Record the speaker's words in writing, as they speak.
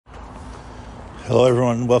Hello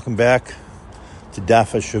everyone, welcome back to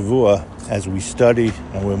Daf Shavua as we study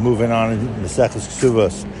and we're moving on in Masechus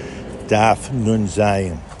Kesubos, Daf Nun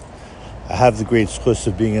Zayin. I have the great zchus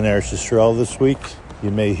of being in Eretz Yisrael this week. You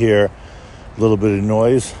may hear a little bit of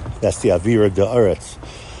noise. That's the Avira Da'aretz,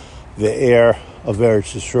 the air of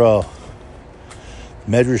Eretz Yisrael.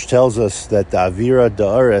 Medrash tells us that the Avira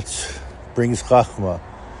Da'aretz brings Chachma.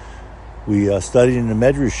 We studied in the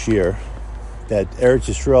Halacha Shiur that Eretz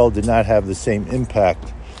Yisrael did not have the same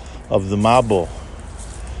impact of the Mabul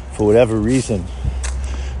for whatever reason.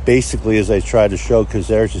 Basically, as I try to show, because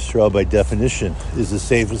Eretz Yisrael by definition is the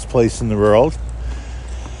safest place in the world.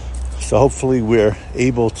 So hopefully we're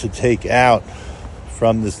able to take out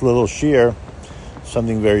from this little shiur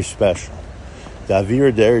something very special. The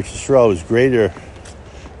Avira de Eretz Yisrael is greater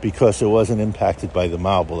because it wasn't impacted by the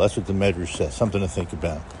Mabul. That's what the Medrash says, something to think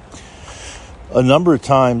about. A number of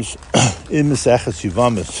times in Maseches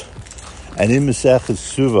Yevamos and in Maseches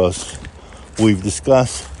Kesubos, we've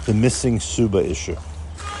discussed the missing Suba issue.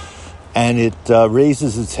 And it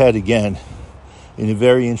raises its head again in a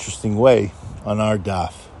very interesting way on our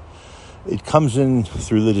daf. It comes in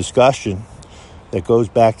through the discussion that goes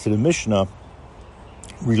back to the Mishnah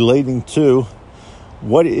relating to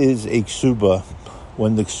what is a Kesuba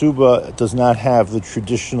when the Kesuba does not have the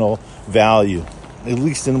traditional value, at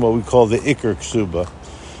least in what we call the Iker Kesuba,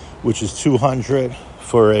 which is 200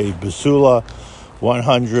 for a Basula,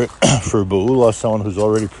 100 for Ba'ula, someone who's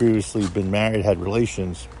already previously been married, had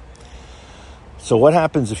relations. So what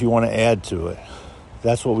happens if you want to add to it?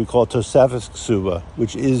 That's what we call Tosefes Kesuba,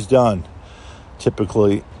 which is done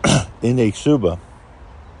typically in a Kesuba.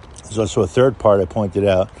 There's also a third part I pointed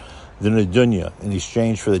out, the Nedunya, in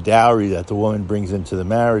exchange for the dowry that the woman brings into the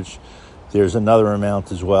marriage. There's another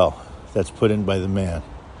amount as well that's put in by the man.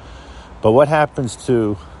 But what happens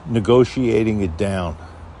to negotiating it down?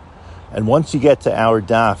 And once you get to our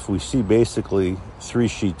daf, we see basically three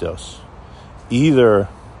shitos. Either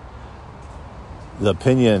the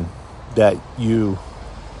opinion that you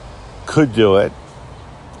could do it,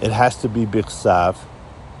 it has to be bichsav.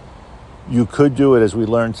 You could do it, as we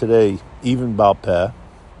learned today, even bal peh.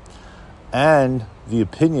 And the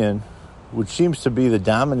opinion, which seems to be the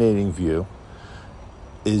dominating view,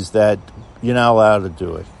 is that you're not allowed to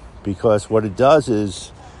do it, because what it does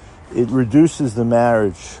is it reduces the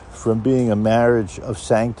marriage from being a marriage of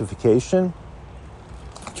sanctification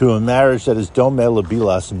to a marriage that is domeh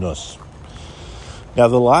lebilas nus. Now,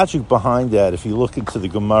 the logic behind that, if you look into the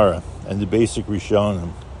Gemara and the basic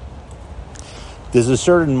Rishonim, there's a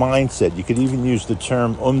certain mindset. You could even use the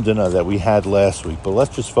term umdana that we had last week, but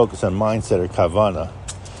let's just focus on mindset or kavana,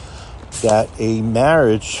 that a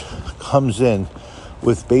marriage comes in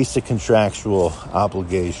with basic contractual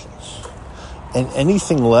obligations. And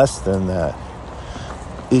anything less than that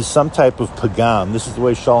is some type of pagam. This is the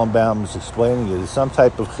way Shalom Baum is explaining it. It's some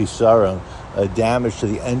type of chisaron, a damage to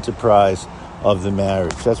the enterprise of the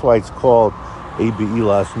marriage. That's why it's called a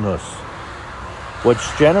be'ilas nus.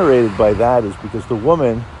 What's generated by that is because the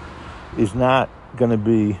woman is not going to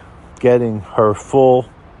be getting her full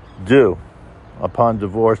due upon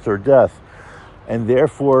divorce or death. And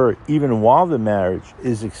therefore, even while the marriage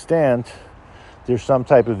is extant, there's some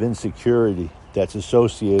type of insecurity that's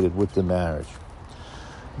associated with the marriage.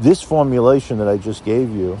 This formulation that I just gave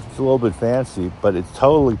you, it's a little bit fancy, but it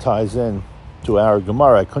totally ties in to our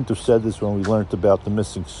Gemara. I couldn't have said this when we learned about the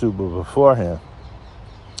missing Suba beforehand,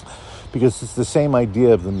 because it's the same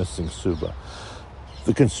idea of the missing Suba.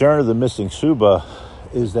 The concern of the missing Suba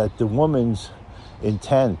is that the woman's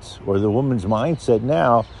intent or the woman's mindset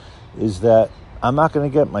now is that I'm not going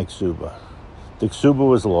to get my Kesuba. The Kesuba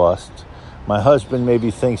was lost. My husband maybe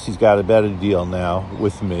thinks he's got a better deal now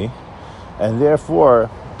with me. And therefore,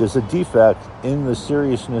 there's a defect in the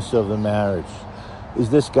seriousness of the marriage. Is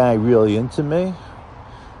this guy really into me?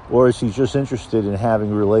 Or is he just interested in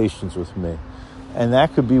having relations with me? And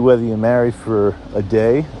that could be whether you're married for a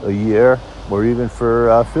day, a year, or even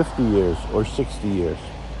for 50 years or 60 years.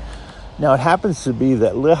 Now, it happens to be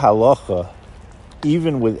that li halacha,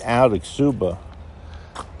 even without a Kesuba,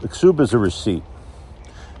 the Kesuba is a receipt.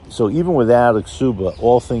 So even without a Kesuba,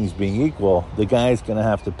 all things being equal, the guy is going to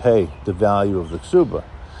have to pay the value of the Kesuba.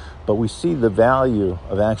 But we see the value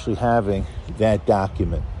of actually having that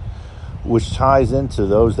document, which ties into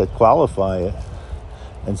those that qualify it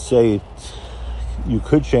and say you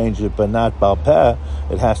could change it, but not bal peh.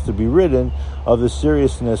 It has to be written, of the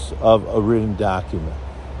seriousness of a written document.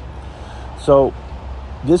 So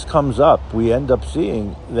this comes up. We end up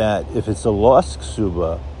seeing that if it's a lost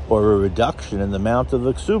Kesuba or a reduction in the amount of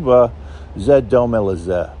the Kesuba, zed domeh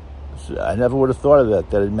lezeh. I never would have thought of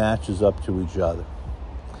that it matches up to each other.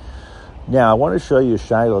 Now, I want to show you a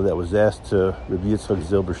Shiloh that was asked to Rabbi Yitzchak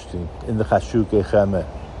Zilberstein in the Chashuk Echeme.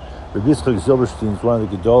 Rabbi Yitzchak Zilberstein is one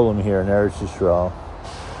of the Gedolim here in Eretz Yisrael,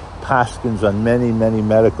 paskins on many, many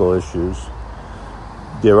medical issues.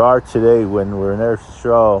 There are today, when we're in Eretz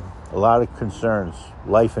Yisrael, a lot of concerns,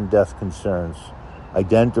 life and death concerns,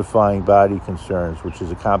 identifying body concerns, which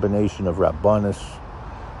is a combination of Rabbanis,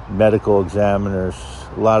 medical examiners,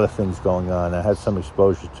 a lot of things going on. I had some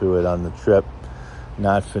exposure to it on the trip,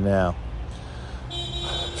 not for now.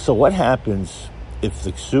 So what happens if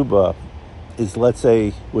the ksuba is, let's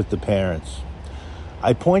say, with the parents?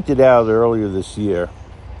 I pointed out earlier this year,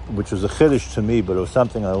 which was a chiddush to me, but it was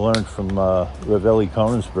something I learned from Rav Eli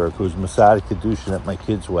Konigsberg, who was Masada Kedushin at my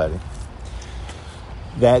kid's wedding,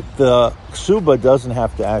 that the ksuba doesn't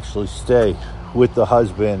have to actually stay with the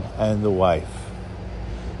husband and the wife,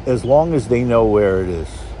 as long as they know where it is.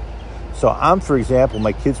 So for example,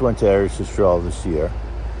 my kids went to Eretz Yisrael this year.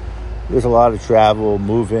 There's a lot of travel,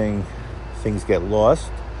 moving, things get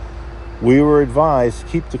lost. We were advised,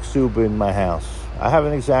 keep the ksuba in my house. I have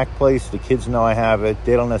an exact place. The kids know I have it.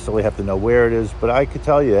 They don't necessarily have to know where it is, but I could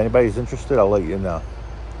tell you. Anybody's interested, I'll let you know.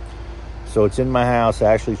 So it's in my house.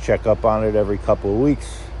 I actually check up on it every couple of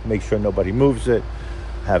weeks, make sure nobody moves it,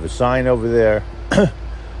 have a sign over there.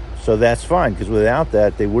 So that's fine, because without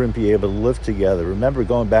that, they wouldn't be able to live together. Remember,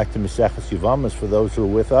 going back to Maseches Yevamos, for those who are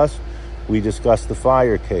with us, we discussed the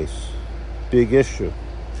fire case. Big issue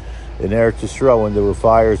in Eretz Yisrael when there were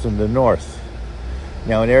fires in the north.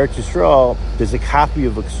 Now in Eretz Yisrael, there's a copy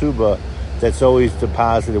of a ksuba that's always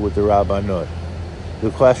deposited with the Rabbanut. The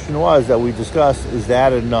question was that we discussed, is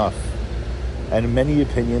that enough? And many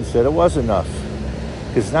opinions said it was enough.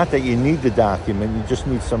 Because it's not that you need the document, you just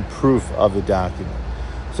need some proof of the document.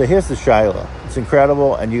 So here's the Shiloh. It's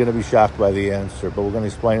incredible, and you're going to be shocked by the answer, but we're going to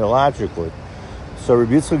explain it logically. So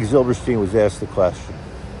Rabbi Yitzchak Zilberstein was asked the question.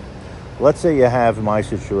 Let's say you have my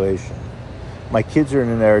situation. My kids are in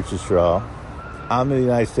Eretz Yisrael. I'm in the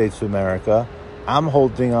United States of America. I'm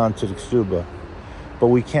holding on to the ksuba, but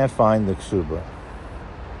we can't find the ksuba.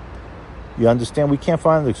 You understand? We can't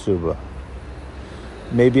find the ksuba.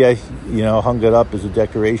 Maybe I, hung it up as a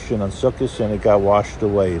decoration on Sukkot and it got washed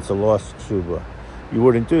away. It's a lost ksuba. You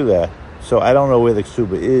wouldn't do that. So I don't know where the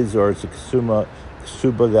ksuba is, or it's a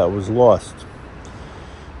ksuba that was lost.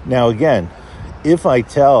 Now again, if I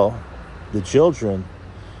tell the children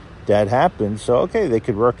that happened, so okay, they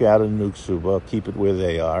could work out a new ksuba, keep it where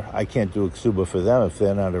they are. I can't do a ksuba for them if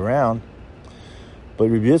they're not around. But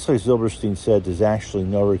Rabbi Yitzchak Zilberstein said there's actually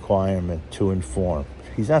no requirement to inform.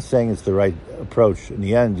 He's not saying it's the right approach. In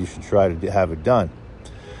the end, you should try to have it done.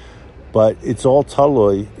 But it's all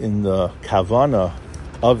talui in the kavana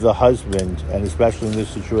of the husband, and especially in this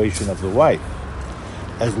situation of the wife.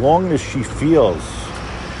 As long as she feels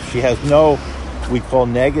she has no, we call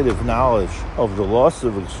negative knowledge of the loss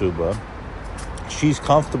of a ksuba, she's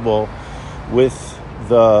comfortable with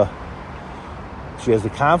she has the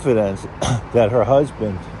confidence that her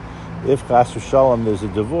husband, if chas v'shalom there's a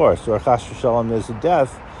divorce, or chas v'shalom there's a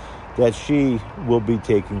death, that she will be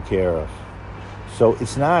taken care of. So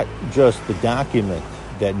it's not just the document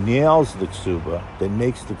that nails the ksuba, that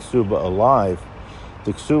makes the ksuba alive.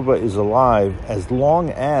 The ksuba is alive as long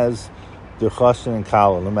as the chassan and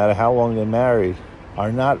kala, no matter how long they're married,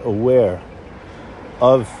 are not aware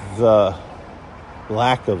of the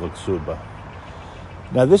lack of a ksuba.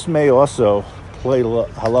 Now this may also play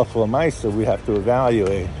halacha l'maisa. We have to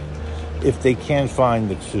evaluate if they can't find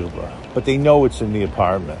the ksuba, but they know it's in the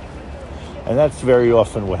apartment. And that's very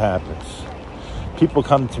often what happens. People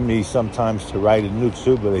come to me sometimes to write a new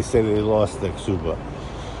ksuba. They say they lost their ksuba.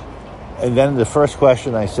 And then the first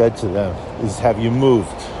question I said to them is, have you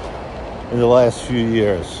moved in the last few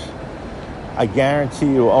years? I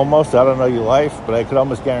guarantee you almost, I don't know your life, but I could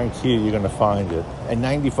almost guarantee you're going to find it. And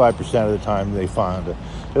 95% of the time they found it.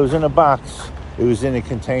 It was in a box. It was in a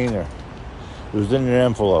container. It was in an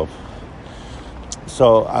envelope.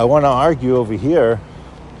 So I want to argue over here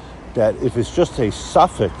that if it's just a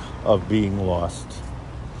suffix of being lost,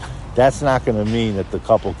 that's not going to mean that the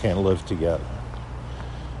couple can't live together.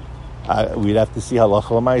 We'd have to see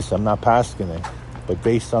halacha l'maisa. I'm not paskening, but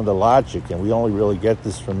based on the logic, and we only really get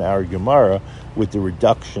this from our Gemara with the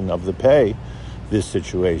reduction of the pay, this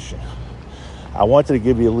situation. I wanted to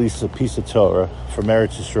give you at least a piece of Torah from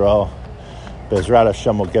Eretz Yisrael. Bezrat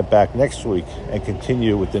Hashem will get back next week and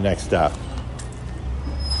continue with the next daf.